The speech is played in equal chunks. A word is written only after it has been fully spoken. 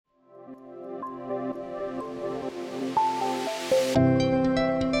Rolling.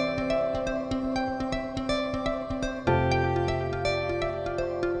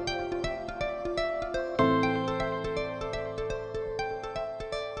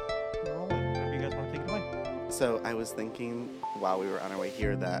 Whenever you guys want to take it away. So I was thinking while we were on our way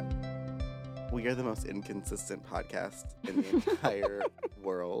here that we are the most inconsistent podcast in the entire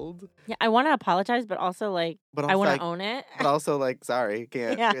world. Yeah, I want to apologize, but also But I also, want to own it. But also, sorry,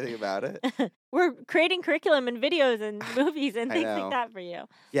 can't Yeah. do anything about it. We're creating curriculum and videos and movies and I things know. like that for you.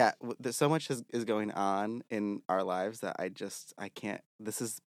 Yeah, there's so much is going on in our lives that I can't.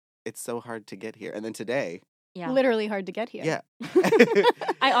 It's so hard to get here. And then today, Yeah. Literally hard to get here. yeah.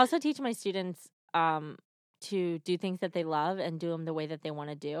 I also teach my students to do things that they love and do them the way that they want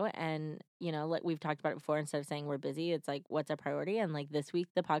to do. And, like we've talked about it before, instead of saying we're busy, it's like, what's a priority? And this week,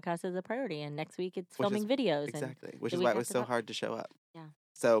 the podcast is a priority. And next week, it's Which is- filming videos. Exactly, which the is week why it was after so that- hard to show up. Yeah.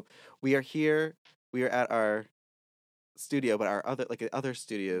 So we are here. We are at our studio, but our other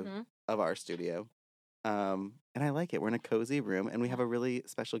studio Mhm. of our studio. And I like it. We're in a cozy room, and we have a really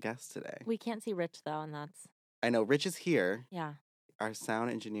special guest today. We can't see Rich, though, and that's, I know Rich is here. yeah. Our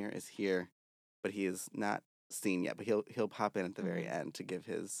sound engineer is here, but he is not seen yet. But he'll pop in at the very end to give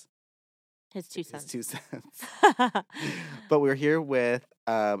his His 2 his cents. 2 cents. But we're here with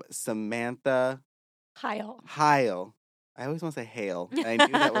Samantha Heil. I always want to say Hale. And I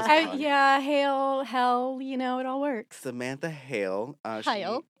knew that was wrong. Yeah, hail, hell, it all works. Samantha Hale.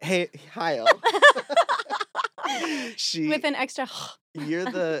 Heil. Heil. With an extra You're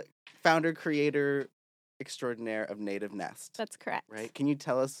the founder, creator extraordinaire of Native Nest. That's correct. Right? Can you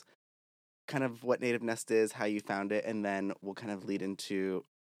tell us kind of what Native Nest is, how you found it, and then we'll kind of lead into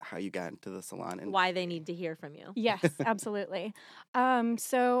how you got into the salon and Why they need to hear from you. Yes, absolutely.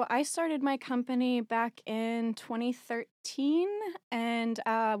 So I started my company back in 2013 and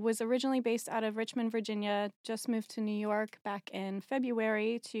was originally based out of Richmond, Virginia. Just moved to New York back in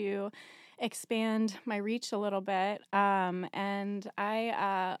February to expand my reach a little bit. And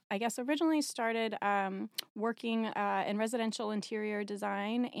I guess originally started working in residential interior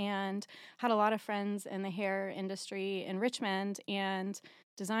design and had a lot of friends in the hair industry in Richmond and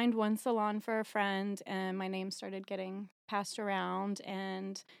designed one salon for a friend, and my name started getting passed around,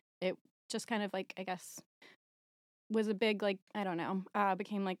 and it just kind of I guess was a big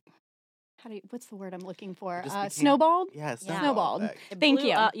became what's the word I'm looking for? Just became- Snowballed? Yeah, Snowballed. effect. It Thank blew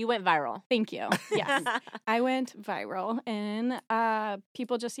you. up. You went viral. Thank you. Yes. I went viral, and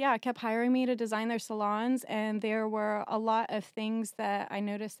people just, kept hiring me to design their salons, and there were a lot of things that I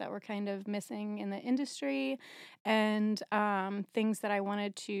noticed that were kind of missing in the industry, and things that I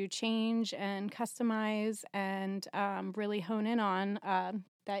wanted to change and customize and really hone in on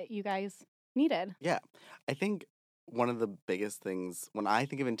that you guys needed. Yeah. I think one of the biggest things when I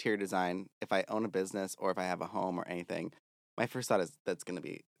think of interior design, if I own a business or if I have a home or anything, my first thought is that's going to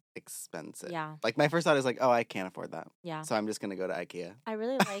be expensive. Yeah. My first thought is I can't afford that. Yeah. So I'm just going to go to IKEA. I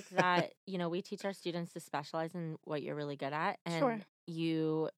really like that, we teach our students to specialize in what you're really good at. And Sure.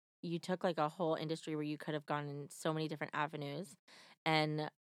 you took a whole industry where you could have gone in so many different avenues. And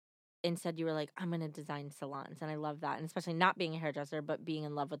instead you were like, I'm going to design salons. And I love that. And especially not being a hairdresser, but being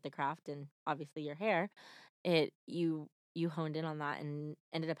in love with the craft and obviously your hair, you honed in on that and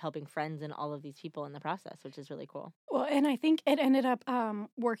ended up helping friends and all of these people in the process, which is really cool. Well, and I think it ended up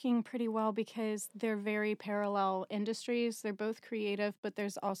working pretty well because they're very parallel industries. They're both creative, but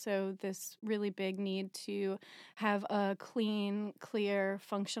there's also this really big need to have a clean, clear,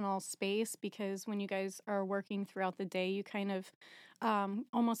 functional space because when you guys are working throughout the day, you kind of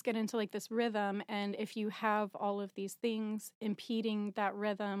almost get into this rhythm. And if you have all of these things impeding that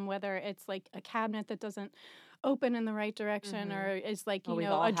rhythm, whether it's a cabinet that doesn't open in the right direction or is We've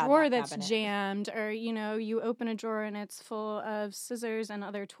all a had drawer that that's cabinet. jammed or you open a drawer and it's full of scissors and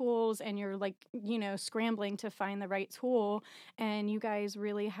other tools and you're scrambling to find the right tool, and you guys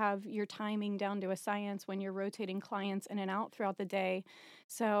really have your timing down to a science when you're rotating clients in and out throughout the day.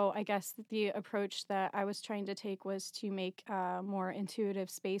 So I guess the approach that I was trying to take was to make more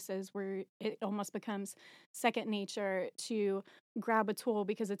intuitive spaces where it almost becomes second nature to grab a tool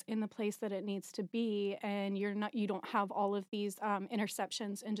because it's in the place that it needs to be, and you don't have all of these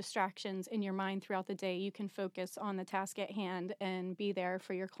interceptions and distractions in your mind throughout the day. You can focus on the task at hand and be there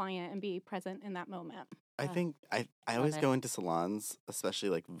for your client and be present in that moment. I think I always go into salons,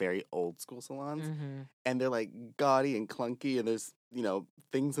 especially very old school salons, and they're gaudy and clunky, and there's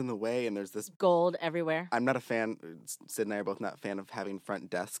things in the way, and there's this Gold everywhere. I'm not a fan. Sid and I are both not a fan of having front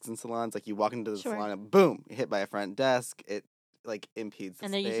desks in salons. You walk into the Sure. salon and boom, you're hit by a front desk. It impedes the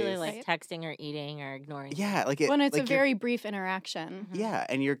And they're space. usually Right. texting or eating or ignoring. Yeah, When it's a you're- very brief interaction. yeah,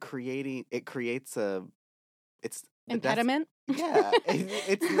 and you're creating. It creates a. It's the desk- Impediment? Yeah,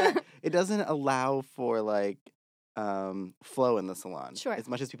 it's not. It doesn't allow for like flow in the salon Sure. as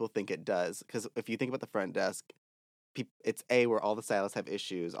much as people think it does. Because if you think about the front desk, it's where all the stylists have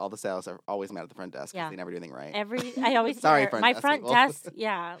issues. All the stylists are always mad at the front desk because Yeah. they never do anything right. I always Sorry, hear front my desk front people. desk.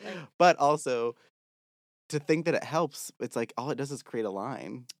 Yeah, like But also to think that it helps, it's like all it does is create a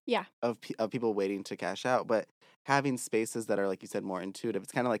line Yeah. of people waiting to cash out. But having spaces that are, like you said, more intuitive.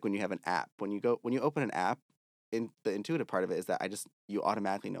 It's kind of like when you have an app. When you open an app, the intuitive part of it is that you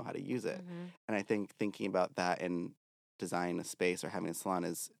automatically know how to use it. mhm. And I think thinking about that in designing a space or having a salon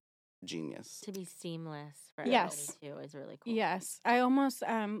is genius. To be seamless for Yes. everybody too is really cool. Yes. I almost,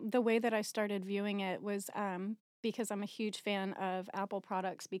 the way that I started viewing it was because I'm a huge fan of Apple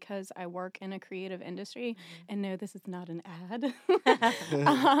products because I work in a creative industry. Mhm. And no, this is not an ad.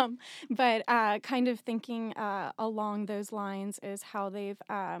 But kind of thinking along those lines is how they've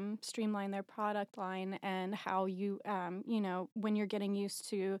streamlined their product line and how you, when you're getting used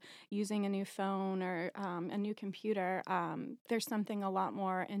to using a new phone or a new computer, there's something a lot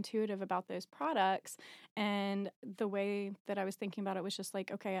more intuitive about those products. And the way that I was thinking about it was just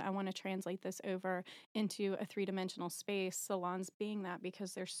like, okay, I want to translate this over into a three-dimensional space, salons being that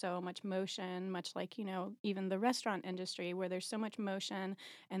because there's so much motion, much like, even the restaurant industry where there's so much motion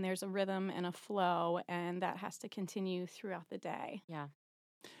and there's a rhythm and a flow, and that has to continue throughout the day. Yeah.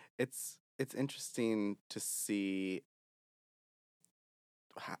 It's interesting to see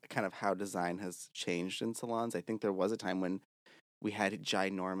kind of how design has changed in salons. I think there was a time when we had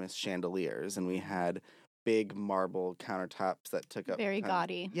ginormous chandeliers and we had big marble countertops that took up Very kind of-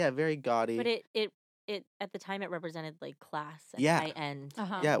 gaudy. Yeah, very gaudy. But it at the time it represented like class and Yeah. high end.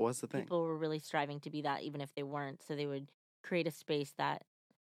 Uh-huh. Yeah, it was the thing. People were really striving to be that even if they weren't. So they would create a space that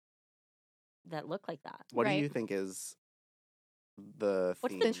looked like that. What do Right. you think is the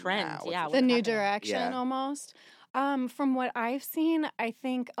What's the theme trend? now? Yeah, What's The what's new happening? direction Yeah. almost. From what I've seen, I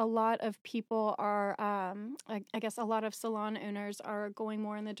think a lot of people are, I guess a lot of salon owners are going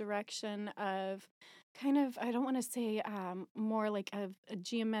more in the direction of kind of, I don't want to say more like a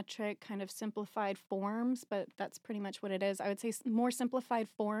geometric kind of simplified forms, but that's pretty much what it is. I would say more simplified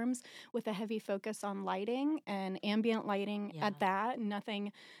forms with a heavy focus on lighting and ambient lighting Yeah. at that,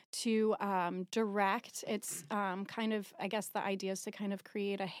 nothing too direct. It's kind of, I guess the idea is to kind of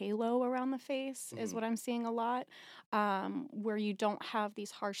create a halo around the face is Mhm. what I'm seeing a lot, where you don't have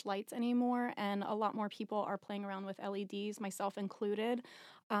these harsh lights anymore. And a lot more people are playing around with LEDs, myself included,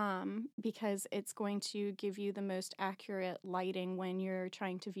 because it's going to give you the most accurate lighting when you're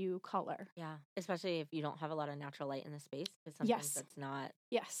trying to view color. Yeah. Especially if you don't have a lot of natural light in the space. Because sometimes Yes. that's not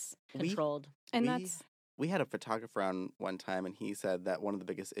Yes. We- controlled. And we, that's, we had a photographer on one time, and he said that one of the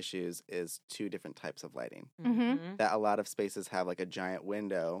biggest issues is two different types of lighting. Mhm. Mhm. That a lot of spaces have like a giant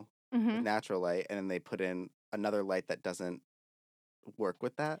window with mhm. natural light, and then they put in another light that doesn't work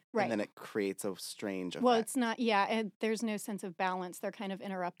with that, Right. and then it creates a strange effect. Well, it's not, yeah, and there's no sense of balance. They're kind of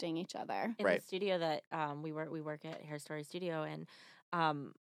interrupting each other. In Right. the studio that we work at Hair Story Studio, and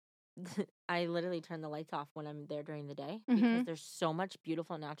um I literally turn the lights off when I'm there during the day because Mhm. there's so much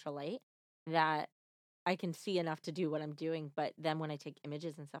beautiful natural light that I can see enough to do what I'm doing. But then when I take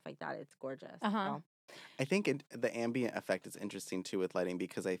images and stuff like that, it's gorgeous. Uh-huh. So, I think the ambient effect is interesting too with lighting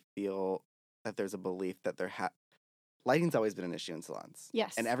because I feel that there's a belief that lighting's always been an issue in salons.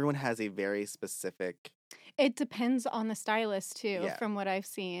 Yes. And everyone has a very specific. It depends on the stylist too, Yeah. from what I've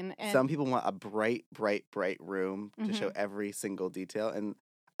seen. And Some people want a bright, bright, bright room to show Mhm. every single detail, and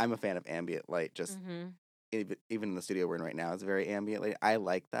I'm a fan of ambient light. Just mhm. even in the studio we're in right now, it's very ambient light. I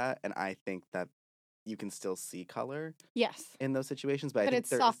like that, and I think that you can still see color yes, in those situations, but I but think it's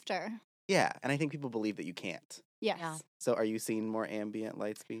there's softer. Yeah, and I think people believe that you can't. Yes. Yeah. So are you seeing more ambient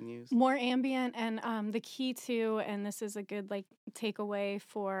lights being used? More ambient, and the key too, and this is a good like takeaway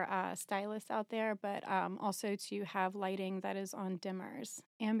for stylists out there, but also to have lighting that is on dimmers,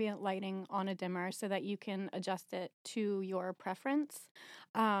 ambient lighting on a dimmer, so that you can adjust it to your preference.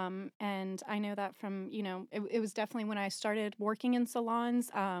 And I know that from it was definitely when I started working in salons.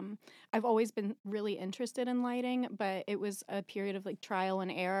 I've always been really interested in lighting, but it was a period of like trial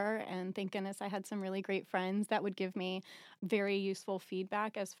and error. And thank goodness I had some really great friends that would give me very useful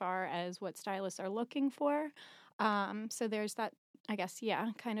feedback as far as what stylists are looking for. So there's that, I guess,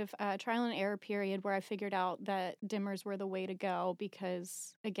 yeah, kind of trial and error period where I figured out that dimmers were the way to go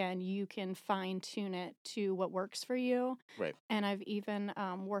because, again, you can fine tune it to what works for you. Right. And I've even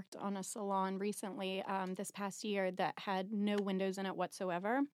worked on a salon recently this past year that had no windows in it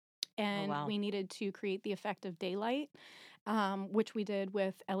whatsoever. And wow. we needed to create the effect of daylight. which we did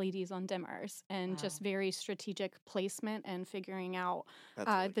with LEDs on dimmers and just very strategic placement and figuring out That's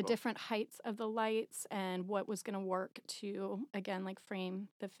really the cool. different heights of the lights and what was going to work to, again, like frame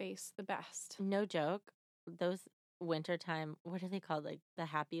the face the best. No joke. Those wintertime, what are they called? Like the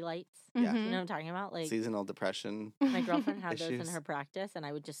happy lights? Yeah. You Mhm. know what I'm talking about? Like Seasonal depression. my girlfriend had those in issues. her practice, and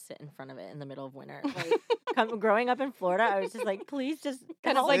I would just sit in front of it in the middle of winter. Like growing up in Florida, I was just like, please just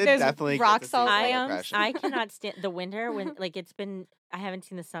Kind of help. like Sid those definitely gets rock a salt seasonal lamps. depression. I cannot stand the winter when like it's been. I haven't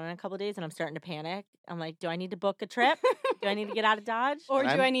seen the sun in a couple days, and I'm starting to panic. I'm like, do I need to book a trip? Do I need to get out of Dodge? Or And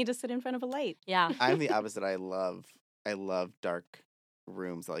do I'm- I need to sit in front of a light? Yeah. I'm the opposite. I love dark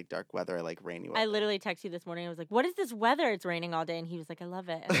rooms. I like dark weather. I like rainy weather. I literally texted you this morning. I was like, "What is this weather? It's raining all day." And he was like, "I love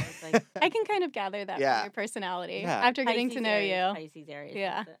it." And I was like, I can kind of gather that Yeah. from your personality Yeah. after getting to Pisces, know Aries, you. Pisces, Aries.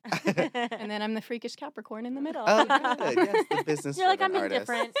 Yeah. that's it. And then I'm the freakish Capricorn in the middle. Oh, good. Yes, the business. You're like, I'm artist.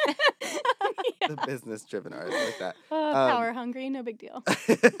 indifferent. The business driven artist like that. Power hungry, no big deal.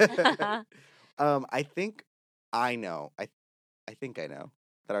 I think I know. I think I know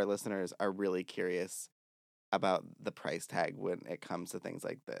that our listeners are really curious about the price tag when it comes to things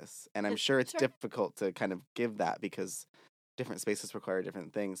like this. And I'm sure it's Sure. difficult to kind of give that because different spaces require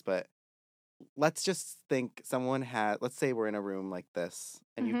different things. But let's just think let's say we're in a room like this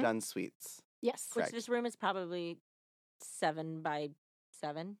and you've Mhm. done suites. Yes. Which Correct. this room is probably 7 by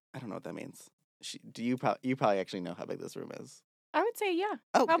 7. I don't know what that means. You probably actually know how big this room is. I would say, yeah.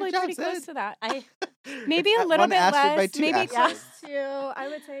 Oh, Probably good job, pretty close Sid. to that. I Maybe It's a little one bit asterisk by less. two Maybe asterisks. close to, I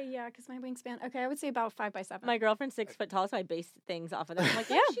would say, yeah, because my wingspan. Okay, I would say about 5 by 7. my girlfriend's 6 foot tall, so I base things off of that. I'm like,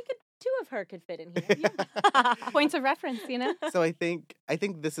 yeah, Yeah. she could. 2 of her could fit in here. Points of reference, you know? So I think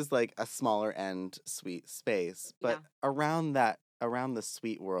this is like a smaller end suite space, but around the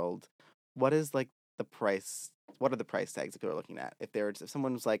suite world, what is like the price? What are the price tags that people are looking at? If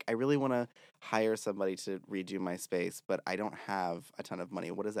someone's like, I really want to hire somebody to redo my space, but I don't have a ton of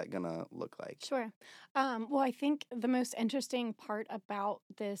money, what is that gonna look like? Sure. Well, I think the most interesting part about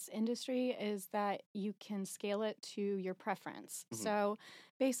this industry is that you can scale it to your preference. Mhm. So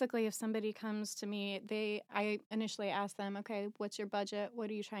basically, if somebody comes to me, I initially ask them, okay, what's your budget? What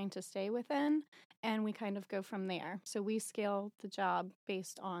are you trying to stay within? And we kind of go from there. So we scale the job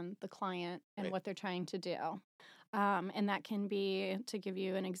based on the client and Right. what they're trying to do. And that can be, to give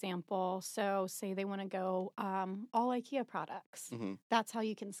you an example, so say they want to go all IKEA products. Mhm. That's how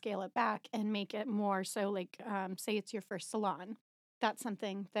you can scale it back and make it more so like, say it's your first salon. That's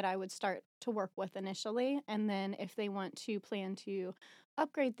something that I would start to work with initially. And then if they want to plan to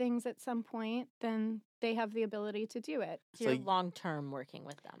upgrade things at some point, then they have the ability to do it. So you're So- long term working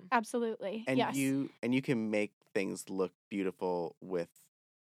with them. Absolutely. And yes. you can make things look beautiful with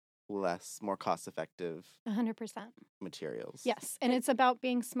more cost effective 100%. materials. Yes. And it's about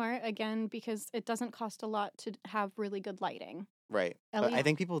being smart again because it doesn't cost a lot to have really good lighting. Right. But I LED.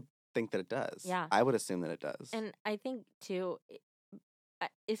 think people think that it does. Yeah. I would assume that it does. And I think too,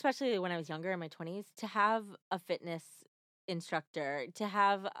 especially when I was younger in my 20s, to have a fitness instructor, to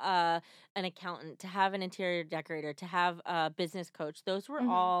have an accountant, to have an interior decorator, to have a business coach, those were Mhm.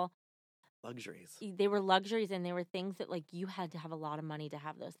 all Luxuries. they were luxuries, and they were things that like you had to have a lot of money to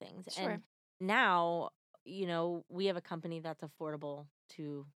have those things. Sure. And now, we have a company that's affordable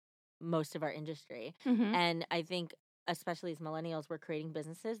to most of our industry. Mhm. And I think, especially as millennials, we're creating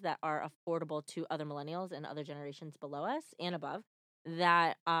businesses that are affordable to other millennials and other generations below us and above,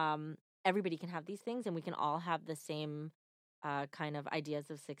 that everybody can have these things and we can all have the same kind of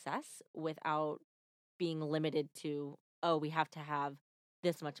ideas of success without being limited to, oh, we have to have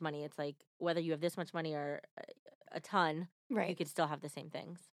this much money. It's like whether you have this much money or a ton, you Right. could still have the same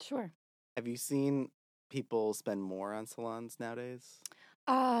things. Sure. Have you seen people spend more on salons nowadays?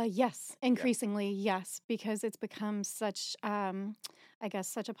 Yes, increasingly, yes, because it's become such, I guess,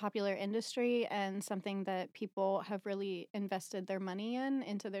 such a popular industry and something that people have really invested their money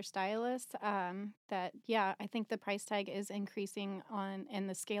into their stylists. That, yeah, I think the price tag is increasing and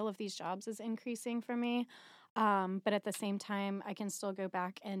the scale of these jobs is increasing for me. But at the same time, I can still go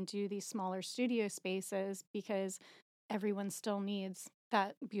back and do these smaller studio spaces because everyone still needs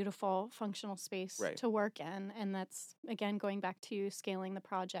that beautiful functional space Right. to work in. And that's, again, going back to scaling the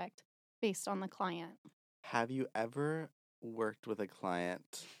project based on the client. Have you ever worked with a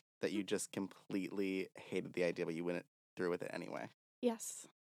client that you just completely hated the idea, but you went through with it anyway? Yes.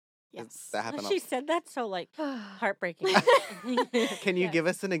 Yes. That happen? She said that so like heartbreaking. Can you Yes. give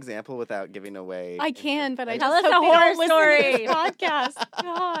us an example without giving away? I can, but I Tell just us hope a they don't horror listen to story. this podcast.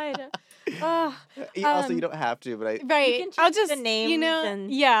 God. Ugh. Also, you Um, don't have to, but I Right. can I'll change the just names you know.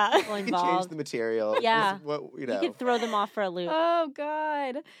 and- Yeah. People you can change involved. the material. Yeah. What you You know. could throw them off for a loop. Oh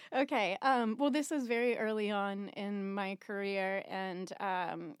God. Okay. Well, this was very early on in my career, and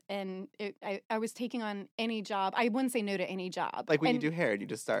I was taking on any job. I wouldn't say no to any job. Like when And- you do hair, and you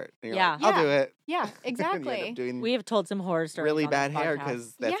just start. And you're Yeah. like, I'll do it. Yeah. And you end Exactly. up doing We have told some horror stories. really on this bad hair podcast.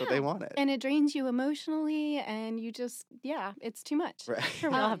 because that's what they Yeah. wanted. And it drains you emotionally, and you just it's too much. Right. Sure,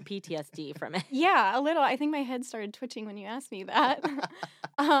 we all Um, have PTSD from it. Yeah, a little. I think my head started twitching when you asked me that.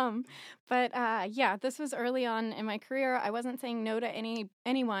 Yeah, this was early on in my career. I wasn't saying no to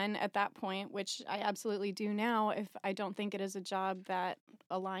anyone at that point, which I absolutely do now if I don't think it is a job that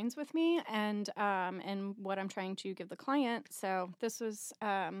aligns with me and what I'm trying to give the client. So this was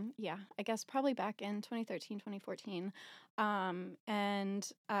I guess probably back in 2013, 2014.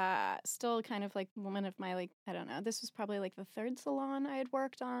 Still kind of like one of my I don't know, this was probably like the third salon I had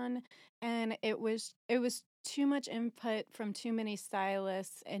worked on, and it was too much input from too many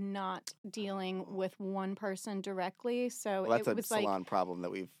stylists and not dealing with one person directly. So Well, that's it a was salon problem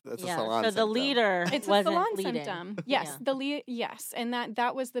that that's Yeah. a salon So the symptom. leader it's a wasn't salon leading. symptom. Yes, Yeah. yes, and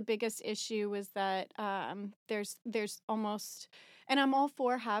that was the biggest issue was that there's almost, and I'm all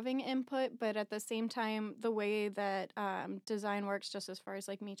for having input, but at the same time, the way that design works, just as far as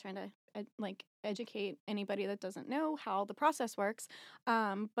like me trying to educate anybody that doesn't know how the process works,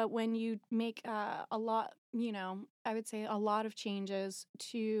 but when you make a lot, I would say a lot of changes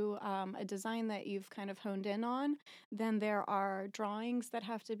to a design that you've kind of honed in on, then there are drawings that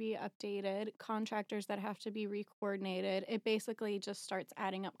have to be updated, contractors that have to be recoordinated. It basically just starts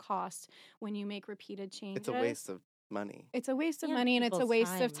adding up costs when you make repeated changes. It's a waste of money. It's a waste of Yeah, money, and it's a people's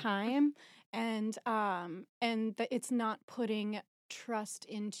waste of time. time, and it's not putting trust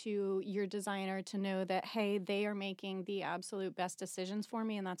into your designer to know that, hey, they are making the absolute best decisions for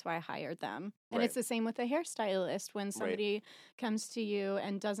me, and that's why I hired them. And it's Right. the same with a hairstylist. When somebody comes to you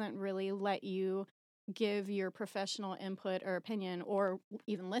and doesn't really let you give your professional input or opinion or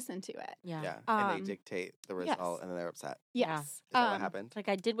even listen to it. Yeah. Yeah. And they Um, dictate the yes. result, and then they're upset. Yeah. Yes. Is that what happened? It's like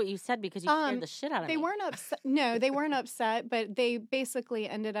I did what you said because you scared the shit out of They me. weren't upset. No, they weren't upset, but they basically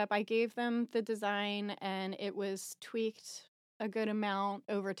ended up, I gave them the design and it was tweaked a good amount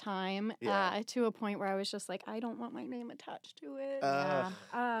over time Yeah. to a point where I was just like, I don't want my name attached to it. Yeah.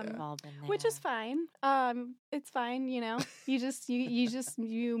 yeah. We've all been Which is there. fine. It's fine, you just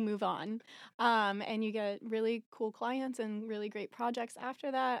you move on. And you get really cool clients and really great projects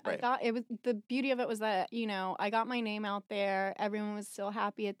after that. Right. The beauty of it was that, I got my name out there. Everyone was still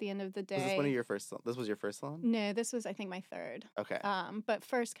happy at the end of the day. Was this one of your first? This was your first salon? No, this was I think my third. Okay. But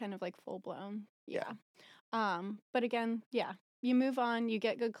first kind of like full blown. Yeah. But again, yeah. You move on, you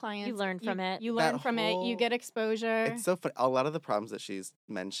get good clients. learn from it. You That learn from it, you whole- get exposure. It's so fun. A lot of the problems that she's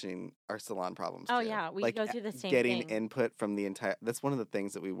mentioning are salon problems. Oh, too. yeah, we like go through the same getting thing. input from the entire. That's one of the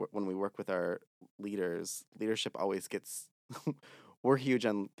things that when we work with our leaders, leadership always gets. We're huge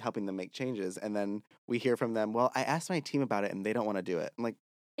on helping them make changes, and then we hear from them. Well, I asked my team about it, and they don't want to do it. I'm like,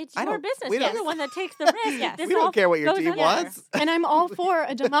 It's I your don't- business. we You're don't- the one that takes the risk. Yes. This we all don't care what your goes team on there. wants. And I'm all for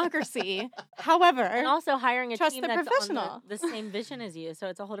a democracy. However, And also hiring a Trust team the that's professional. on the same vision as you. So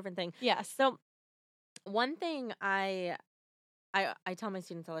it's a whole different thing. yes. So one thing I tell my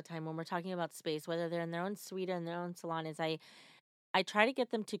students all the time when we're talking about space, whether they're in their own suite or in their own salon, is I try to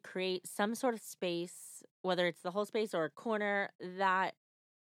get them to create some sort of space, whether it's the whole space or a corner, that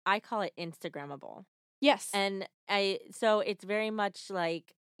I call it Instagrammable. Yes. And so it's very much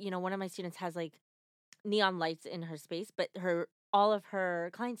like, one of my students has like neon lights in her space, but all of her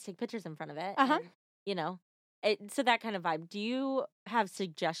clients take pictures in front of it. Uh-huh. And, so that kind of vibe. Do you have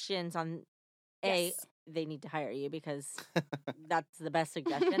suggestions on Yes. they need to hire you because that's the best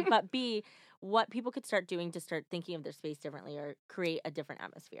suggestion, but B, what people could start doing to start thinking of their space differently or create a different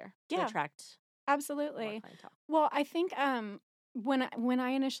atmosphere to Yeah. attract Absolutely. more clientele? Well, I think when I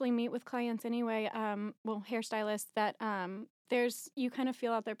initially meet with clients anyway, hairstylists, that you kind of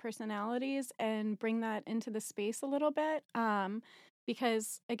feel out their personalities and bring that into the space a little bit.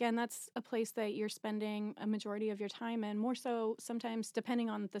 Because again, that's a place that you're spending a majority of your time in, more so sometimes depending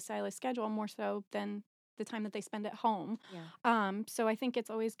on the stylist schedule, more so than the time that they spend at home. Yeah. So I think it's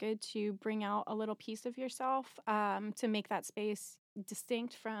always good to bring out a little piece of yourself to make that space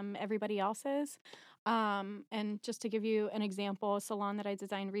distinct from everybody else's. And just to give you an example, a salon that I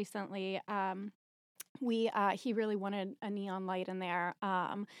designed recently, he really wanted a neon light in there.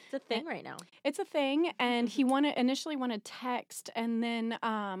 It's a thing right now. It's a thing, and he initially wanted text, and then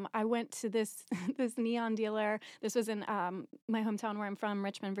I went to this this neon dealer. This was in my hometown where I'm from,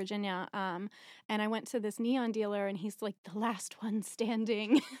 Richmond, Virginia. And I went to this neon dealer, and he's like the last one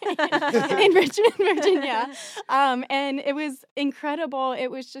standing in Richmond, Virginia. And it was incredible. It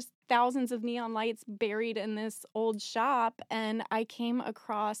was just thousands of neon lights buried in this old shop, and I came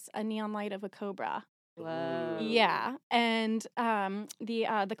across a neon light of a cobra. Whoa. Yeah, and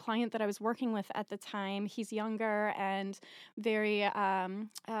the client that I was working with at the time, he's younger and very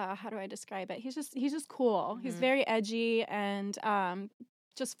how do I describe it? He's just cool. He's very edgy and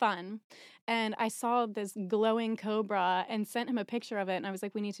just fun. And I saw this glowing cobra and sent him a picture of it, and I was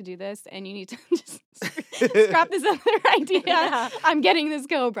like, "We need to do this, and you need to just scrap this other idea. Yeah. I'm getting this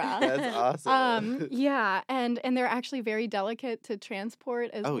cobra." That's awesome. Yeah, and they're actually very delicate to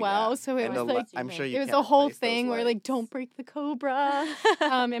transport as Oh, well. yeah. So it And was the like I'm sure you it was can't a whole replace those thing where like, lights. don't break the cobra.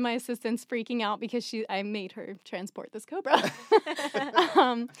 And my assistant's freaking out because I made her transport this cobra.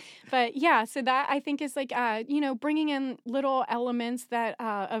 But yeah, so that I think is like bringing in little elements that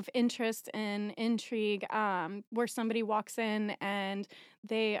of interest and intrigue, where somebody walks in and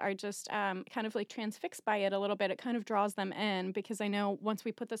they are just kind of like transfixed by it a little bit. It kind of draws them in, because I know once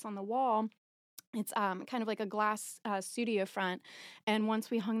we put this on the wall, it's kind of like a glass studio front, and once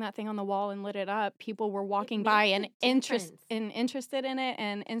we hung that thing on the wall and lit it up, people were walking by and interested in it,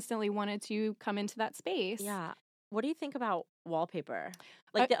 and instantly wanted to come into that space. Yeah. What do you think about wallpaper?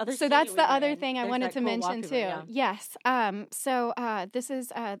 Like the other. So studio that's we the were other in, thing I there's wanted that to cool mention wallpaper, too. yeah. Yes. So this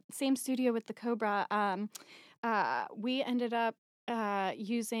is same studio with the Cobra. We ended up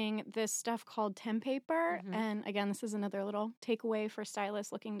using this stuff called Tem paper. Mhm. And again, this is another little takeaway for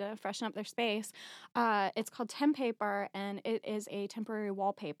stylists looking to freshen up their space. It's called Tem paper, and it is a temporary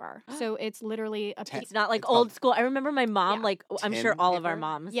wallpaper. So it's literally a It's not like It's called old school. I remember my mom, Yeah. like I'm sure Tin all of our paper?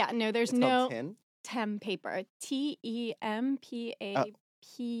 moms. Yeah, no, there's It's no called tin. Tem paper. TEMPAPER.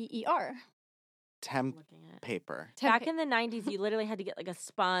 Temp Looking at it. paper. Back in the 90s, you literally had to get like a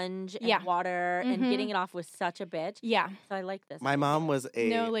sponge and Yeah. water, and Mhm. getting it off was such a bitch. Yeah. So I like this. My mom was a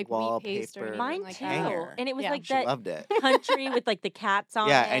No, like, wheat paste or wallpaper anything Mine like too. that. hanger. And it was Yeah. like She that loved it. country with like the cats on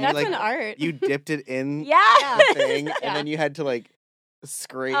Yeah, it. and That's like, an art. You dipped it in yeah. the thing, Yeah. and then you had to like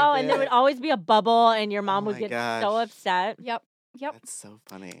scrape Oh, it. and there would always be a bubble, and your mom Oh would my get so gosh. upset. Yep. That's so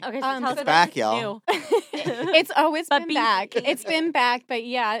funny. Okay, so Um, tell us so about back, this y'all. new. It's But been be- back. It's been back, but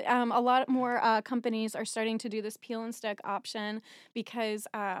yeah, a lot more companies are starting to do this peel and stick option, because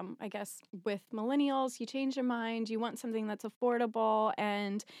I guess with millennials, you change your mind, you want something that's affordable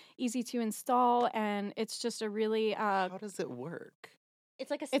and easy to install, and it's just a really How does it work?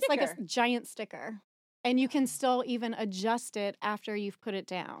 It's like a sticker. it's like a giant sticker, and you can still even adjust it after you've put it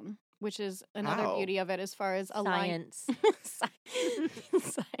down, which is another How? beauty of it as far as a line. science.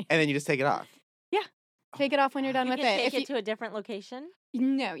 Science. And then you just take it off. Take it off when you're done You with can it. take If it to a different location.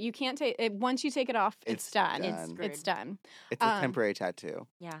 No, you can't take it. Once you take it off, it's done. It's It's screwed. done. It's a Um, temporary tattoo.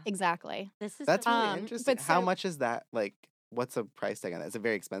 Yeah, Exactly. this is That's so really cool. interesting. but How so- much is that? Like, what's the price tag on that? Is it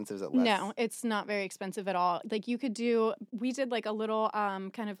very expensive? Is it less? No, it's not very expensive at all. Like we did like a little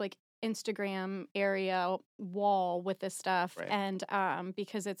kind of like Instagram area wall with this stuff, Right. and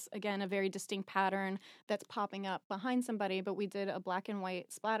because it's again a very distinct pattern that's popping up behind somebody, but we did a black and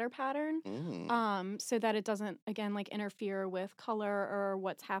white splatter pattern. So that it doesn't again like interfere with color or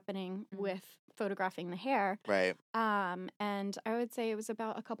what's happening Mhm. with photographing the hair. Right. And I would say it was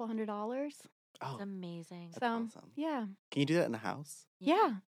about a couple $100s. Oh, It's amazing. that's So awesome. yeah, Can you do that in a house?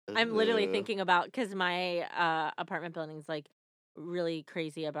 yeah. I'm literally Ugh. thinking about, because my apartment building's like really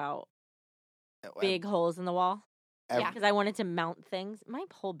crazy about big holes in the wall. Ev- Yeah. Because I wanted to mount things. My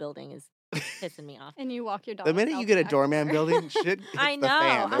whole building is pissing me off. And you walk your dog. The minute you get a doorman building, shit hits I the know.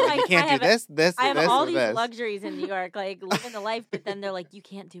 fan. I'm They're like, like, you can't I do have this, this, I have this, all or these this. luxuries in New York, like living the life, but then they're like, you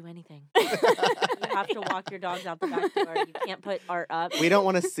can't do anything. You have to walk your dogs out the back door. You can't put art up. We don't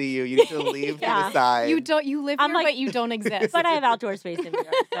want to see you. You need to leave to Yeah. the side. You live I'm here, like- but you don't exist. But I have outdoor space in New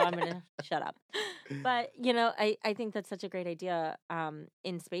York, so I'm gonna shut up. But I think that's such a great idea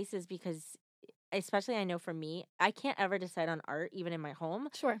in spaces, because especially I know for me, I can't ever decide on art even in my home,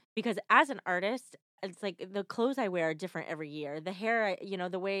 Sure. because as an artist, it's like the clothes I wear are different every year. The hair,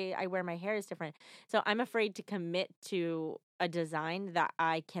 the way I wear my hair is different. So I'm afraid to commit to a design that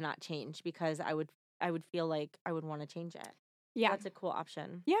I cannot change, because I would feel like I would want to change it. Yeah. That's a cool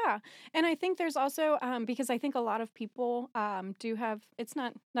option. Yeah. And I think there's also because I think a lot of people do have it's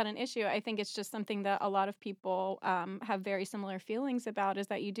not an issue. I think it's just something that a lot of people have very similar feelings about, is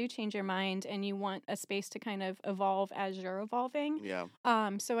that you do change your mind and you want a space to kind of evolve as you're evolving. Yeah.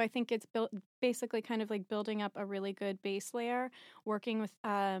 So I think it's basically kind of like building up a really good base layer, working with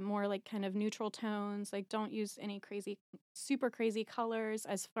more like kind of neutral tones. Like don't use any super crazy colors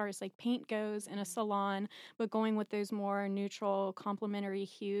as far as like paint goes in a salon, but going with those more neutral complementary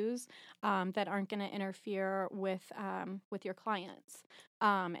hues that aren't going to interfere with your clients.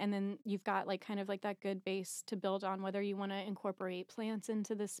 And then you've got like kind of like that good base to build on, whether you want to incorporate plants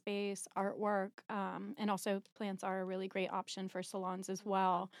into the space, artwork, and also plants are a really great option for salons as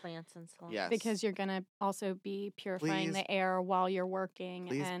well. Plants and salons. Yes. Because you're going to also be purifying the air while you're working.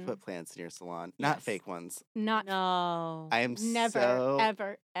 Please and put plants in your salon. Not Yes. fake ones. not No. I am never, so...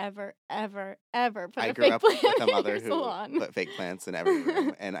 ever, ever, ever, ever put I a grew fake up plant with a in mother your who salon. put fake plants in every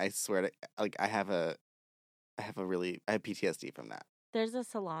room, and I swear to, like, I have PTSD from that. There's a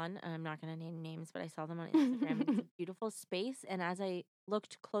salon, and I'm not going to name names, but I saw them on Instagram. It's a beautiful space, and as I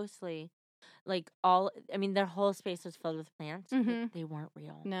looked closely, like their whole space was filled with plants. But Mhm. they weren't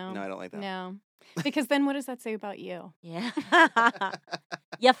real. No. No, I don't like that. No. Because then what does that say about you? Yeah.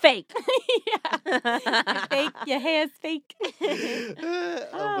 You fake. Yeah. You fake. Your hair's fake. Oh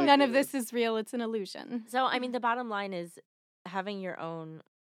my None of goodness. this is real. It's an illusion. So, I mean, the bottom line is having your own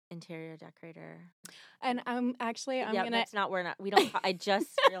interior decorator. And I'm yeah, gonna. that's not, we don't, I just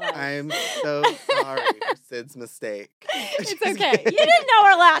realized. I'm so sorry for Sid's mistake. It's okay. You didn't know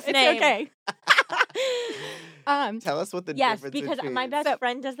her last It's name. okay. Tell us what the Yes, difference because between... my best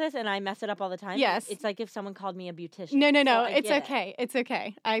friend does this and I mess it up all the time. Yes. It's like if someone called me a beautician. No. So I It's get it. okay. It's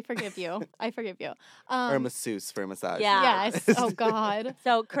okay. I forgive you. I forgive you. or a masseuse for a massage. Yeah. Yes. Oh God.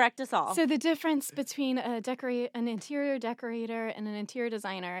 So correct us all. So the difference between an interior decorator and an interior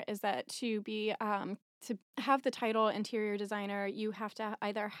designer is that to have the title interior designer, you have to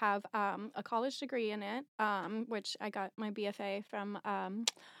either have a college degree in it, which I got my BFA from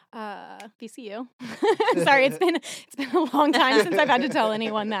VCU. Sorry, it's been a long time since I've had to tell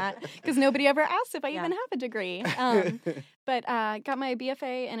anyone that because nobody ever asked if I even have a degree. But got my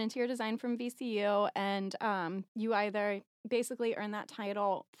BFA in interior design from VCU, and you either basically earn that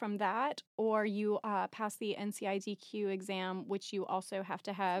title from that, or you pass the NCIDQ exam, which you also have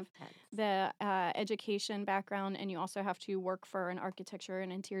to have the education background, and you also have to work for an architecture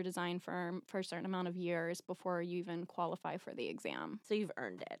and interior design firm for a certain amount of years before you even qualify for the exam. So you've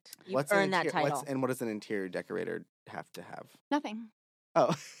earned it. You've earned that title. And what does an interior decorator have to have? Nothing.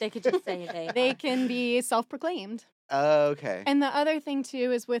 Oh. They could just say they can be self-proclaimed. Okay. And the other thing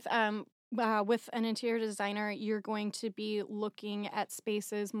too is with an interior designer, you're going to be looking at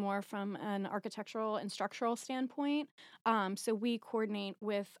spaces more from an architectural and structural standpoint. So we coordinate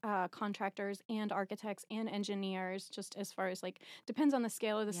with contractors and architects and engineers, just as far as like depends on the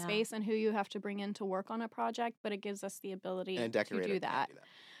scale of the space and who you have to bring in to work on a project. But it gives us the ability to do that.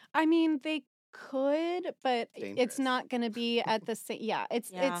 I mean, they could, but it's not going to be at the same. Yeah,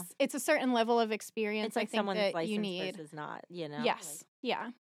 it's a certain level of experience. It's like I think someone's that license you need. versus not. You know. Yes. Yeah.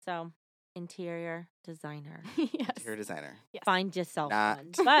 So, interior designer. Yes. Interior designer. Yes. Find yourself Not.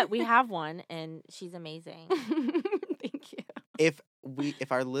 one. But we have one, and she's amazing. Thank you. If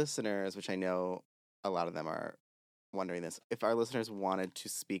our listeners, which I know a lot of them are wondering this, if our listeners wanted to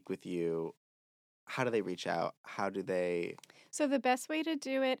speak with you, how do they reach out? How do they? So the best way to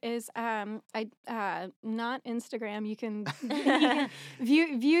do it is not Instagram. You can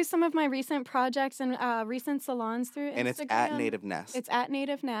view some of my recent projects and recent salons through Instagram. And it's at Native Nest. It's at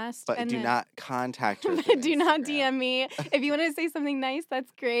Native Nest. But do not contact her. Do not DM me. If you want to say something nice,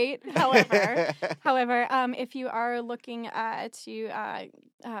 that's great. However, if you are looking to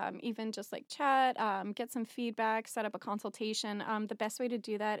even just like chat, get some feedback, set up a consultation, the best way to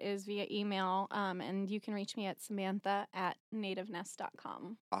do that is via email. And you can reach me at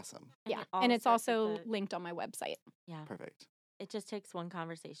samantha@nativenest.com. Awesome. Yeah. And it's also linked on my website. Yeah. Perfect. It just takes one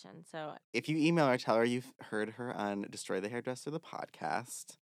conversation. So if you email her, tell her you've heard her on Destroy the Hairdresser, the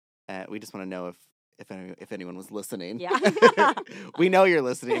podcast. We just want to know if anyone was listening. Yeah. We know you're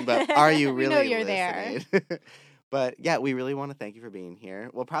listening, but are you really know you're listening? There. But yeah, we really want to thank you for being here.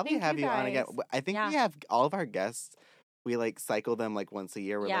 We'll probably have you on again. I think we have all of our guests. We like cycle them like once a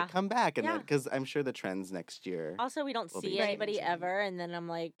year. We're like, come back, and then because I'm sure the trends next year. Also, we don't see anybody ever, and then I'm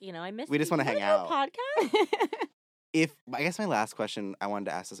like, I miss. We just want to hang out. Podcast. I guess my last question I wanted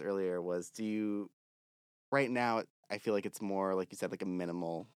to ask this earlier was, do you right now? I feel like it's more like you said, like a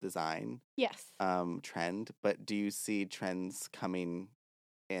minimal design. Yes. Trend, but do you see trends coming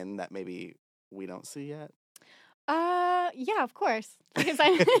in that maybe we don't see yet? Yeah, of course. Because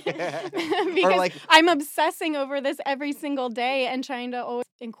I'm I'm obsessing over this every single day and trying to always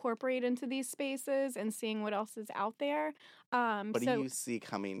incorporate into these spaces and seeing what else is out there. What do you see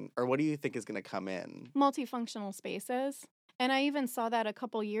coming, or what do you think is going to come in? Multifunctional spaces. And I even saw that a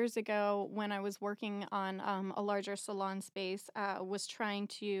couple years ago when I was working on a larger salon space, was trying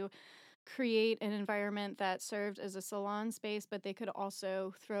to create an environment that served as a salon space, but they could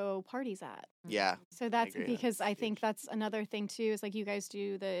also throw parties at. Yeah. So that's agree, because that's I think huge. that's another thing too. Is like you guys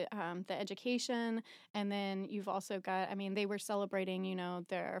do the education, and then you've also got. I mean, they were celebrating,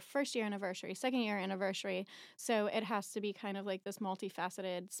 their first year anniversary, second year anniversary. So it has to be kind of like this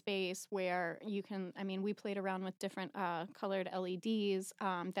multifaceted space where you can. I mean, we played around with different colored LEDs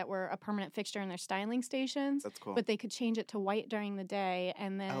that were a permanent fixture in their styling stations, That's cool. but they could change it to white during the day,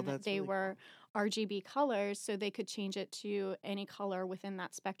 and then that's they really were RGB colors, so they could change it to any color within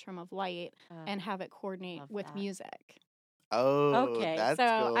that spectrum of light and have it coordinate love with that. music. Oh, Okay, that's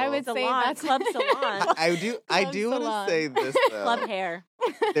so cool. I would say Salon, that's club salon. I do Club want to salon. say this though. Club hair.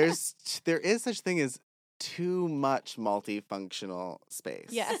 There is such thing as too much multifunctional space.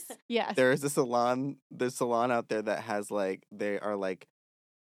 Yes, yes. There's there's salon out there that has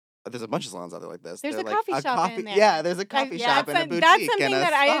there's a bunch of salons out there like this. There's They're a like coffee shop in there. Yeah, there's a coffee yeah, shop and a boutique that's something and a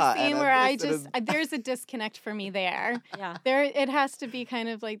that I spa have and seen a where I this and a- just there's a disconnect for me there. Yeah. It has to be kind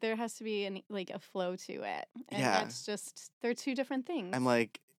of like there has to be a flow to it, and Yeah. that's just they're two different things. I'm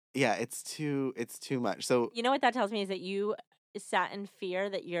like, yeah, it's too much. So You know what that tells me is that you sat in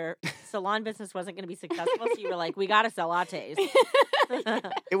fear that your salon business wasn't going to be successful. So you were like, we got to sell lattes.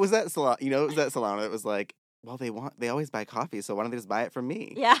 it was that salon, it was that salon that was like, well, they always buy coffee, so why don't they just buy it from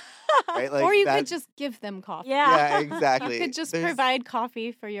me? Yeah. Right? Like or you that- could just give them coffee. Yeah. Yeah, exactly. You could just There's- provide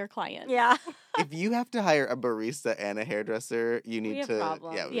coffee for your client. Yeah. if you have to hire a barista and a hairdresser, you need have to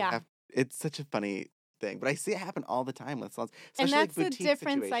problems. Yeah. it's such a funny thing. But I see it happen all the time with salons. And Especially that's like the boutique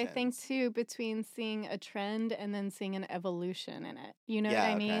difference, I think, situations. too, between seeing a trend and then seeing an evolution in it. You know Yeah,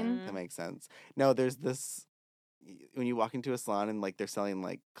 what I okay. mean? That makes sense. No, there's this when you walk into a salon and like they're selling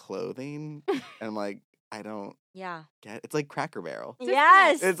like clothing and I'm like, I don't Yeah. get it. It's like Cracker Barrel.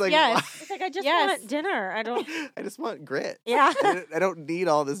 Yes. It's like Yes. It's like, I just Yes. want dinner. I don't. I just want grit. Yeah. I don't need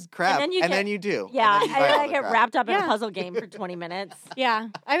all this crap. then you and get- then you do. And Yeah. then you buy all I the get crap. wrapped up in a Yeah. puzzle game for 20 minutes. Yeah.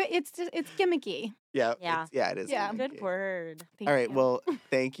 It's gimmicky. Yeah. Yeah. It is. Yeah. Good gimmicky. word. Thank All right. you. Well,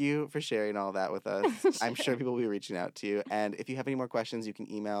 thank you for sharing all that with us. I'm sure Sure. people will be reaching out to you. And if you have any more questions, you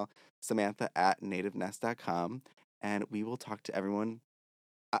can email Samantha@nativenest.com. And we will talk to everyone.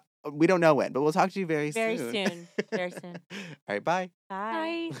 We don't know when, but we'll talk to you very soon. Very soon. Very soon. All right. Bye.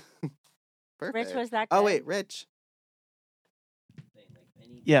 Bye. Bye. Perfect. Rich, was that good? Oh, wait. Rich.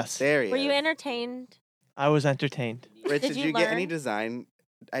 Yes, There he Were is. you entertained? I was entertained. Rich, Did did you you get any learn? design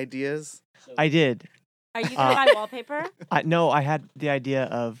ideas? I did. Are you going to buy wallpaper? No, I had the idea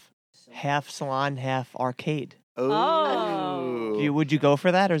of half salon, half arcade. Oh. Would you go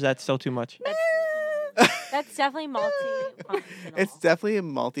for that, or is that still too much? That's definitely multi-functional. It's definitely a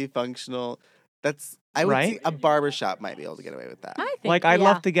multifunctional. I would Right? see a barbershop might be able to get away with that. I think. Like, I'd yeah.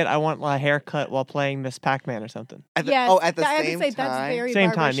 love to get. I want my haircut while playing Miss Pac-Man or something. At the, Yes, at the I would same say time. that's very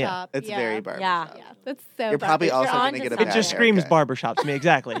Same time, yeah. barbershop. It's very barbershop. Yeah, that's so. You're probably barbershop. also You're going to onto get a something. bad It just screams haircut. barbershop to me.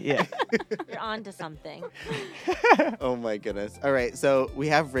 Exactly. Yeah. You're on to something. Oh my goodness. All right, so we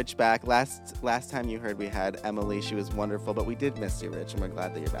have Rich back. Last time you heard we had Emily. She was wonderful, but we did miss you, Rich, and we're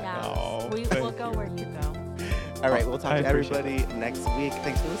glad that you're back. Yeah. Oh, We'll thank go where you go. All right, we'll talk I to appreciate everybody next week.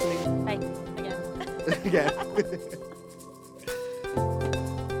 Thanks for listening. Thanks again. Again.